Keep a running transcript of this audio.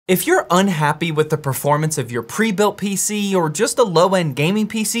If you're unhappy with the performance of your pre-built PC or just a low-end gaming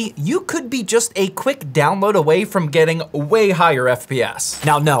PC, you could be just a quick download away from getting way higher FPS.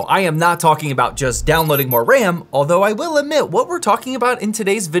 Now, no, I am not talking about just downloading more RAM, although I will admit what we're talking about in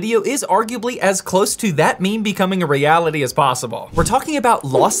today's video is arguably as close to that meme becoming a reality as possible. We're talking about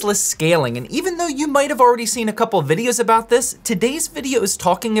lossless scaling, and even though you might have already seen a couple videos about this, today's video is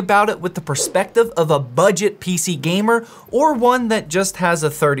talking about it with the perspective of a budget PC gamer or one that just has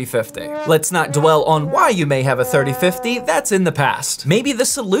a 3050. Let's not dwell on why you may have a 3050, that's in the past. Maybe the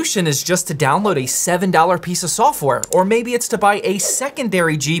solution is just to download a $7 piece of software, or maybe it's to buy a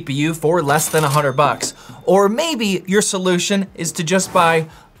secondary GPU for less than $100. Or maybe your solution is to just buy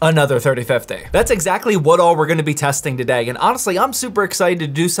another 3050. That's exactly what all we're gonna be testing today, and honestly, I'm super excited to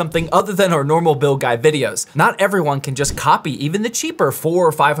do something other than our normal build guide videos. Not everyone can just copy even the cheaper $400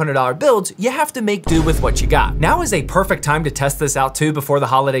 or $500 builds. You have to make do with what you got. Now is a perfect time to test this out too before the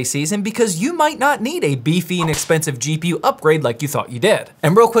holiday season, because you might not need a beefy and expensive GPU upgrade like you thought you did.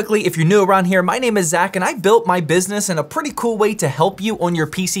 And real quickly, if you're new around here, my name is Zach, and I built my business in a pretty cool way to help you on your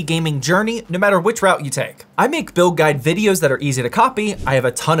PC gaming journey, no matter which route you take. I make build guide videos that are easy to copy. I have a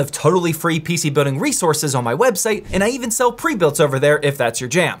ton of totally free PC building resources on my website, and I even sell pre-builts over there if that's your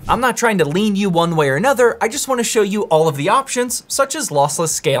jam. I'm not trying to lean you one way or another, I just want to show you all of the options, such as lossless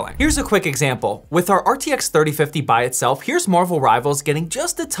scaling. Here's a quick example. With our RTX 3050 by itself, here's Marvel Rivals getting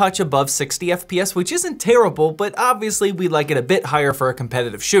just a touch above 60 FPS, which isn't terrible, but obviously we like it a bit higher for a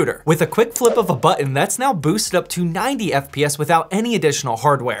competitive shooter. With a quick flip of a button, that's now boosted up to 90 FPS without any additional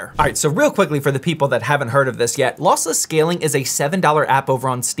hardware. All right, so real quickly for the people that haven't heard of this yet, lossless scaling is a $7 app over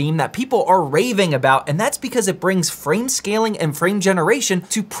on Steam that people are raving about, and that's because it brings frame scaling and frame generation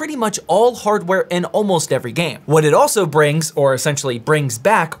to pretty much all hardware in almost every game. What it also brings, or essentially brings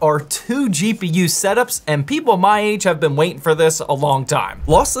back, are 2 GPU setups, and people my age have been waiting for this a long time.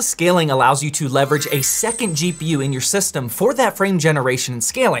 Lossless scaling allows you to leverage a second GPU in your system for that frame generation and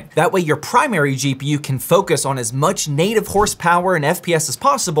scaling. That way your primary GPU can focus on as much native horsepower and FPS as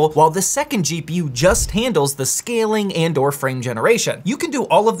possible, while the second GPU just handles the scaling and or frame generation. You can do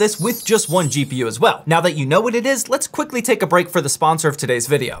all of this with just one GPU as well. Now that you know what it is, let's quickly take a break for the sponsor of today's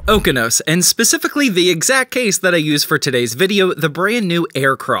video, Okonos, and specifically the exact case that I use for today's video, the brand new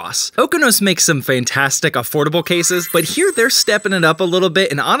Aircross. Okonos makes some fantastic affordable cases, but here they're stepping it up a little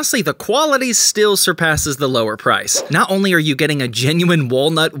bit, and honestly the quality still surpasses the lower price. Not only are you getting a genuine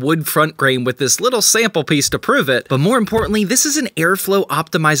walnut wood front grain with this little sample piece to prove it, but more importantly, this is an airflow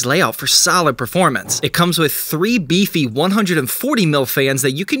optimized layout for solid performance. It comes with 3 beefy 140mm fans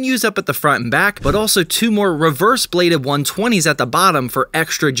that you can use up at the front and back, but also 2 more reverse bladed 120s at the bottom for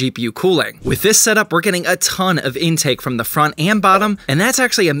extra GPU cooling. With this setup, we're getting a ton of intake from the front and bottom, and that's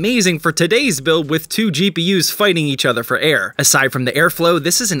actually amazing for today's build with 2 GPUs fighting each other for air. Aside from the airflow,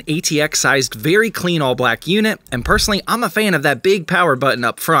 this is an ATX sized, very clean all black unit, and personally, I'm a fan of that big power button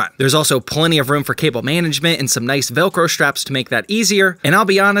up front. There's also plenty of room for cable management and some nice Velcro straps to make that easier, and I'll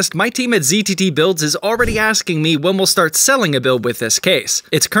be honest, my team at ZTT Builds is already asking me when we'll start selling a build with this case.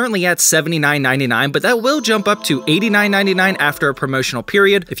 It's currently at $79.99, but that will jump up to $89.99 after a promotional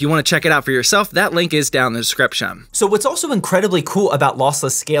period. If you want to check it out for yourself, that link is down in the description. So what's also incredibly cool about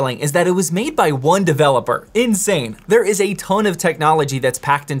lossless scaling is that it was made by one developer. Insane. There is a ton of technology that's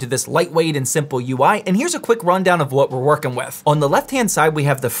packed into this lightweight and simple UI, and here's a quick rundown of what we're working with. On the left-hand side, we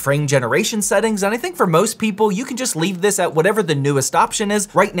have the frame generation settings, and I think for most people, you can just leave this at whatever the newest option is,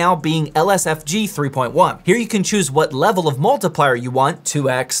 right now being LSFG 3.1. Here you can choose what level of multiplier you want,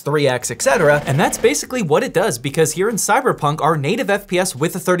 2x, 3x, etc. And that's basically what it does, because here in Cyberpunk, our native FPS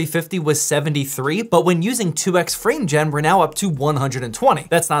with a 3050 was 73, but when using 2x frame gen, we're now up to 120.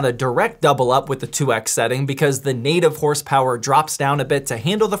 That's not a direct double up with the 2x setting, because the native horsepower drops down a bit to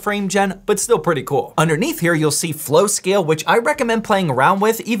handle the frame gen, but still pretty cool. Underneath here, you'll see flow scale, which I recommend playing around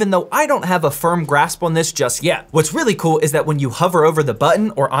with, even though I don't have a firm grasp on this just yet. What's really cool is that when you hover over the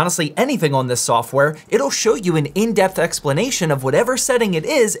button, or honestly anything on this software, it'll show you an in-depth explanation of whatever setting it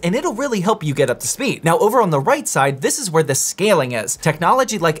is, and it'll really help you get up to speed. Now over on the right side, this is where the scaling is.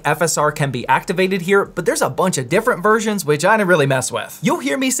 Technology like FSR can be activated here, but there's a bunch of different versions which I didn't really mess with. You'll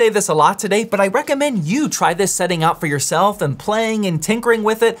hear me say this a lot today, but I recommend you try this setting out for yourself and playing and tinkering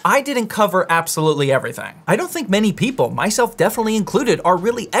with it. I didn't cover absolutely everything. I don't think many people, myself definitely included, are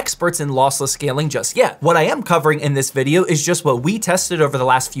really experts in lossless scaling just yet. What I am covering in this video is just what we tested over the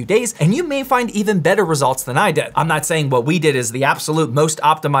last few days, and you may find even better results than I did. I'm not saying what we did is the absolute absolute most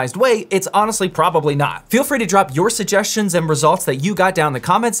optimized way, it's honestly probably not. Feel free to drop your suggestions and results that you got down in the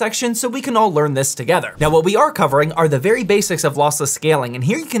comment section so we can all learn this together. Now, what we are covering are the very basics of lossless scaling, and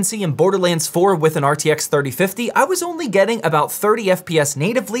here you can see in Borderlands 4 with an RTX 3050, I was only getting about 30 FPS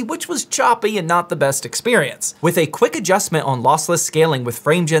natively, which was choppy and not the best experience. With a quick adjustment on lossless scaling with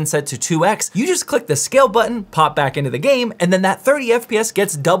frame gen set to 2x, you just click the scale button, pop back into the game, and then that 30 FPS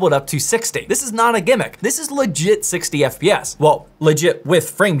gets doubled up to 60. This is not a gimmick. This is legit 60 FPS. Well, legit with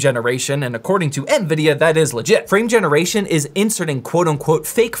frame generation, and according to Nvidia, that is legit. Frame generation is inserting quote-unquote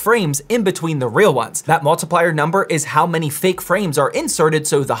fake frames in between the real ones. That multiplier number is how many fake frames are inserted,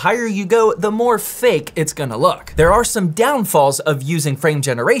 so the higher you go, the more fake it's gonna look. There are some downfalls of using frame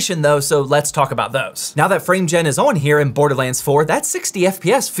generation though, so let's talk about those. Now that frame gen is on here in Borderlands 4, that 60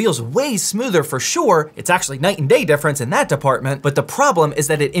 FPS feels way smoother for sure. It's actually night and day difference in that department, but the problem is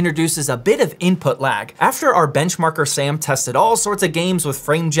that it introduces a bit of input lag. After our benchmarker Sam tested all sorts of games with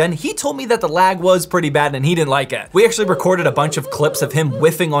frame gen, he told me that the lag was pretty bad and he didn't like it. We actually recorded a bunch of clips of him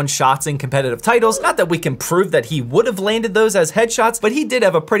whiffing on shots in competitive titles. Not that we can prove that he would have landed those as headshots, but he did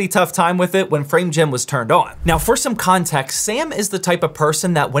have a pretty tough time with it when frame gen was turned on. Now, for some context, Sam is the type of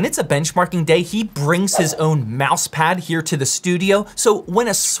person that when it's a benchmarking day, he brings his own mouse pad here to the studio. So when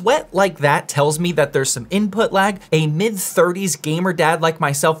a sweat like that tells me that there's some input lag, a mid-30s gamer dad like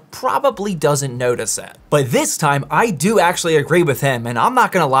myself probably doesn't notice it. But this time, I do actually agree with him, and I'm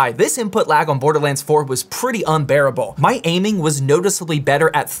not gonna lie, this input lag on Borderlands 4 was pretty unbearable. My aiming was noticeably better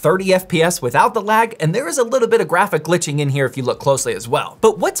at 30 FPS without the lag, and there is a little bit of graphic glitching in here if you look closely as well.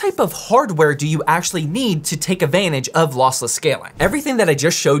 But what type of hardware do you actually need to take advantage of lossless scaling? Everything that I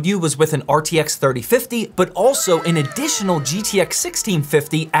just showed you was with an RTX 3050, but also an additional GTX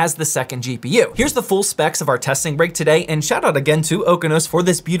 1650 as the second GPU. Here's the full specs of our testing rig today, and shout out again to Okanos for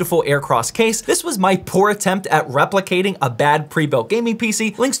this beautiful Aircross case. This was my poor attempt at replicating a bad pre-built gaming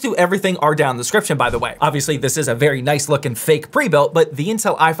PC. Links to everything are down in the description, by the way. Obviously, this is a very nice looking fake pre-built, but the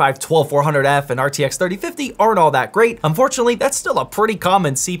Intel i5-12400F and RTX 3050 aren't all that great. Unfortunately, that's still a pretty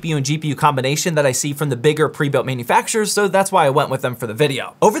common CPU and GPU combination that I see from the bigger pre-built manufacturers, so that's why I went with them for the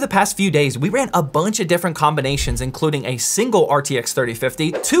video. Over the past few days, we ran a bunch of different combinations, including a single RTX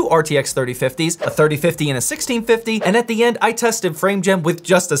 3050, two RTX 3050s, a 3050 and a 1650, and at the end, I tested frame gen with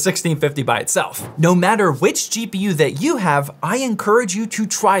just a 1650 by itself. No matter which GPU that you have, I encourage you to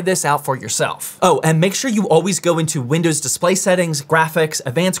try this out for yourself. Oh, and make sure you always go into Windows display settings, graphics,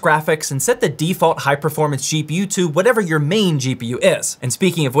 advanced graphics, and set the default high performance GPU to whatever your main GPU is. And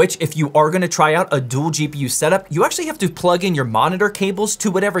speaking of which, if you are gonna try out a dual GPU setup, you actually have to plug in your monitor cables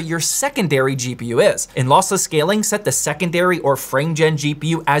to whatever your secondary GPU is. In lossless scaling, set the secondary or frame gen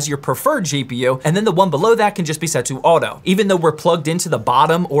GPU as your preferred GPU, and then the one below that can just be set to auto. Even though we're plugged into the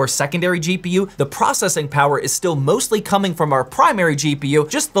bottom or secondary GPU, the processing power is still mostly coming from our primary GPU,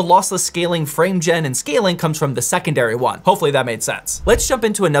 just the lossless scaling, frame gen, and scaling comes from the secondary one. Hopefully that made sense. Let's jump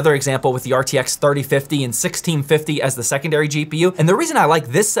into another example with the RTX 3050 and 1650 as the secondary GPU, and the reason I like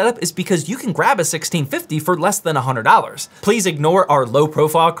this setup is because you can grab a 1650 for less than $100. Please ignore our low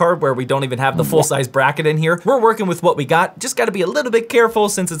profile card where we don't even have the full size bracket in here. We're working with what we got, just gotta be a little bit careful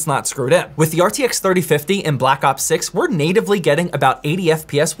since it's not screwed in. With the RTX 3050 in Black Ops 6, we're natively getting about 80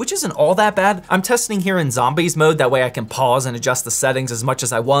 FPS, which isn't all that bad. I'm testing here in zombies mode, that way I can pause and adjust the settings as much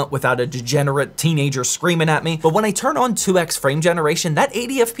as I want without a degenerate teenager screaming at me. But when I turn on 2x frame generation, that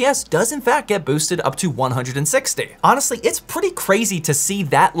 80 FPS does in fact get boosted up to 160. Honestly, it's pretty crazy to see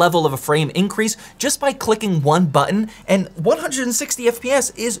that level of a frame increase just by clicking one button, and 160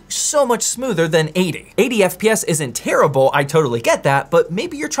 FPS is so much smoother than 80. 80 FPS isn't terrible, I totally get that, but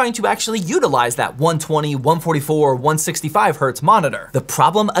maybe you're trying to actually utilize that 120, 144, 165 Hertz monitor. The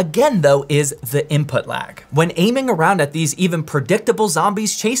problem again though is the input lag. When aiming around at these even predictable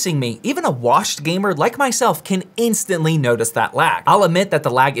zombies chasing me, even a washed gamer like myself can instantly notice that lag. I'll admit that the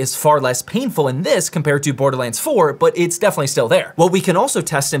lag is far less painful in this compared to Borderlands 4, but it's definitely still there. What we can also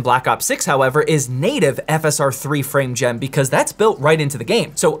test in Black Ops 6, however, is native FSR3 frame gen because that's built right into the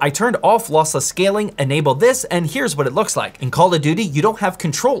game. So I turned off lossless scaling, enabled this, and here's what it looks like. In Call of Duty, you don't have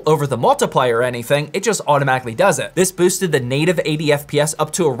control over the multiplier or anything, it just automatically does it. This boosted the native 80 FPS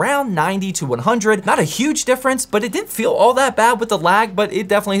up to around 90 to 100. Not a huge difference, but it didn't feel all that bad with the lag, but it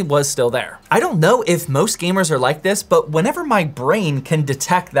definitely was still there. I don't know if most gamers are like this, but whenever my brain can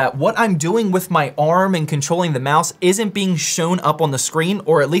detect that what I'm doing with my arm and controlling the mouse isn't being shown up on the screen,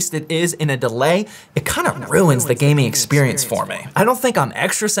 or at least it is in a delay, it kind of ruins the gaming experience for me. I don't think I'm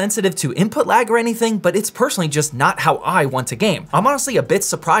extra sensitive to input lag or anything, but it's personally just not how I want to game. I'm honestly a bit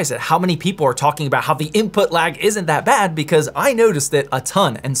surprised at how many people are talking about how the input lag isn't that bad because I noticed it a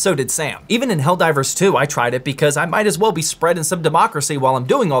ton, and so did Sam. Even in Helldivers 2, I tried it because I might as well be spreading some democracy while I'm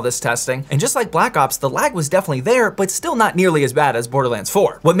doing all this testing. And just like Black Ops, the lag was definitely there, but still not nearly as bad as Borderlands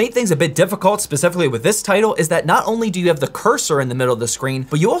 4. What made things a bit difficult, specifically with this title, is that not only do you have the cursor in the middle of the screen,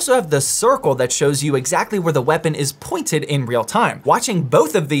 but you also have the circle that shows you exactly where the weapon is pointed in real time. Watching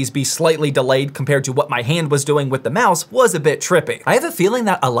both of these be slightly delayed compared to what my hand was doing with the mouse was a bit trippy. I have a feeling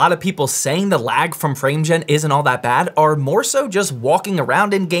that a lot of people saying the lag from frame gen isn't all that bad are more so just walking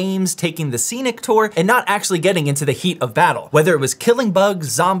around in games, taking the scenic tour, and not actually getting into the heat of battle. Whether it was killing bugs,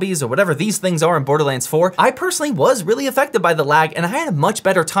 zombies, or whatever these things are in Borderlands 4, I personally was really affected by the lag and I had a much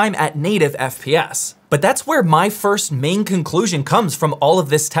better time at native FPS. But that's where my first main conclusion comes from all of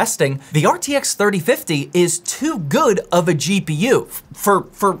this testing. The RTX 3050 is too good of a GPU for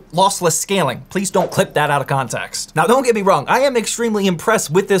lossless scaling. Please don't clip that out of context. Now, don't get me wrong, I am extremely impressed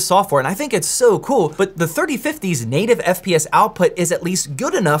with this software and I think it's so cool, but the 3050's native FPS output is at least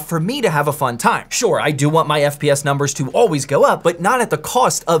good enough for me to have a fun time. Sure, I do want my FPS numbers to always go up, but not at the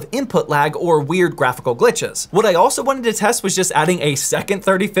cost of input lag or weird graphical glitches. What I also wanted to test was just adding a second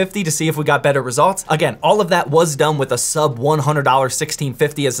 3050 to see if we got better results. Again, all of that was done with a sub $100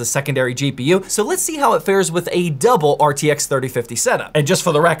 1650 as a secondary GPU, so let's see how it fares with a double RTX 3050 setup. And just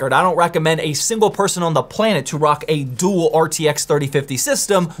for the record, I don't recommend a single person on the planet to rock a dual RTX 3050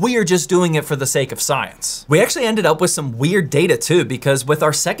 system. We are just doing it for the sake of science. We actually ended up with some weird data too, because with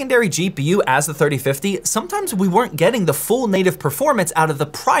our secondary GPU as the 3050, sometimes we weren't getting the full native performance out of the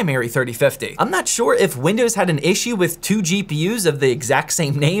primary 3050. I'm not sure if Windows had an issue with two GPUs of the exact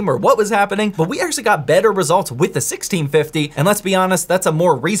same name or what was happening, but we actually got better results with the 1650, and let's be honest, that's a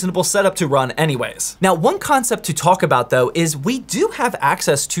more reasonable setup to run anyways. Now, one concept to talk about though is we do have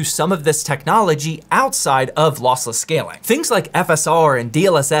access to some of this technology outside of lossless scaling. Things like FSR and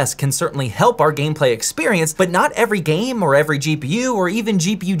DLSS can certainly help our gameplay experience, but not every game or every GPU or even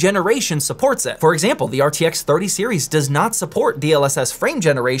GPU generation supports it. For example, the RTX 30 series does not support DLSS frame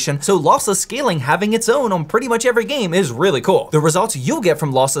generation, so lossless scaling having its own on pretty much every game is really cool. The results you'll get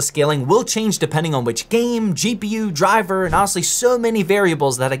from lossless scaling will change depending on which game, GPU, driver, and honestly so many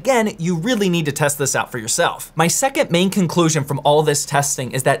variables that again, you really need to test this out for yourself. My second main conclusion from all this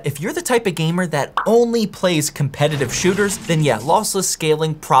testing is that if you're the type of gamer that only plays competitive shooters, then yeah, lossless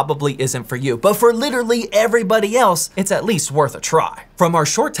scaling probably isn't for you. But for literally everybody else, it's at least worth a try. From our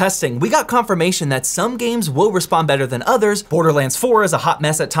short testing, we got confirmation that some games will respond better than others. Borderlands 4 is a hot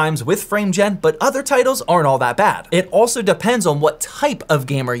mess at times with frame gen, but other titles aren't all that bad. It also depends on what type of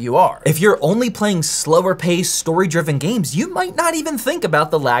gamer you are. If you're only playing slower paced, story-driven games, you might not even think about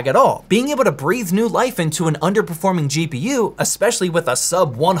the lag at all. Being able to breathe new life into an underperforming GPU, especially with a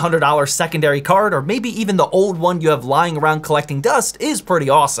sub $100 secondary card, or maybe even the old one you have lying around collecting dust, is pretty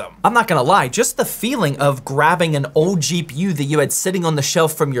awesome. I'm not gonna lie, just the feeling of grabbing an old GPU that you had sitting on the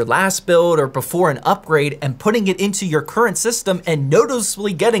shelf from your last build or before an upgrade and putting it into your current system and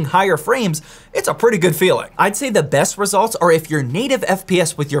noticeably getting higher frames, it's a pretty good feeling. I'd say the best results are if your native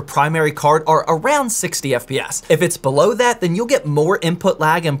FPS with your primary card are around 60 FPS. If it's below that, then you'll get more input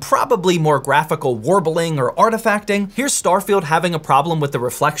lag and probably more graphical warbling or artifacting. Here's Starfield having a problem with the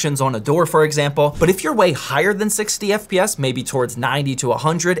reflections on a door, for example. But if you're way higher than 60 FPS, maybe towards 90 to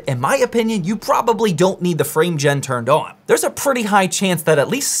 100, in my opinion, you probably don't need the frame gen turned on. There's a pretty high chance that at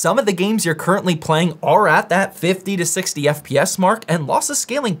least some of the games you're currently playing are at that 50 to 60 FPS mark, and lossless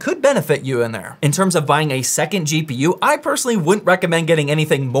scaling could benefit you in there. In terms of buying a second GPU, I personally wouldn't recommend getting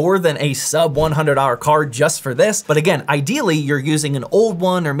anything more than a sub $100 card just for this, but again, ideally you're using an old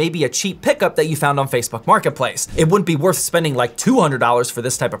one or maybe a cheap pickup that you found on Facebook Marketplace. It wouldn't be worth spending like $200 for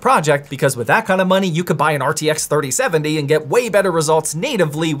this type of project, because with that kind of money, you could buy an RTX 3070 and get way better results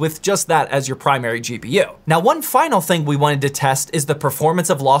natively with just that as your primary GPU. Now, one final thing we wanted to test is the performance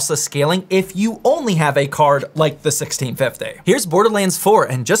of lossless scaling if you only have a card like the 1650. Here's Borderlands 4,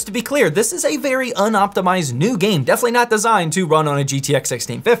 and just to be clear, this is a very unoptimized new game, definitely not designed to run on a GTX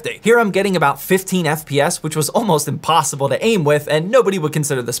 1650. Here I'm getting about 15 FPS, which was almost impossible to aim with, and nobody would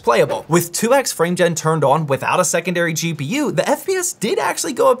consider this playable. With 2x frame gen turned on without a secondary GPU, the FPS did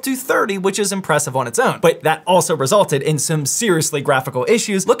actually go up to 30, which is impressive on its own, but that also resulted in some seriously graphical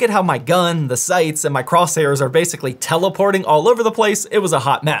issues. Look at how my gun, the sights, and my crosshairs are basically teleporting all over the place. It was a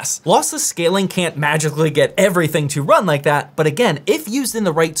hot mess. Lossless scaling can't magically get everything to run like that, but again, if used in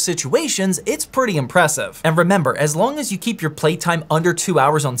the right situations, it's pretty impressive. And remember, as long as you keep your playtime under 2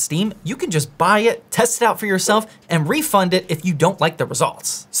 hours on Steam, you can just just buy it, test it out for yourself, and refund it if you don't like the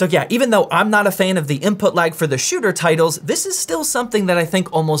results. So yeah, even though I'm not a fan of the input lag for the shooter titles, this is still something that I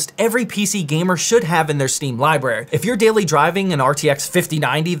think almost every PC gamer should have in their Steam library. If you're daily driving an RTX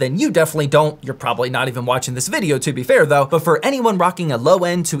 5090, then you definitely don't. You're probably not even watching this video, to be fair though. But for anyone rocking a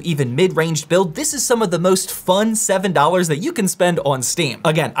low-end to even mid-ranged build, this is some of the most fun $7 that you can spend on Steam.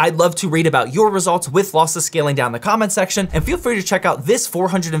 Again, I'd love to read about your results with Lossless Scaling down in the comment section, and feel free to check out this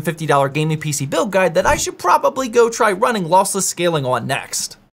 $450 gaming PC build guide that I should probably go try running Lossless Scaling on next.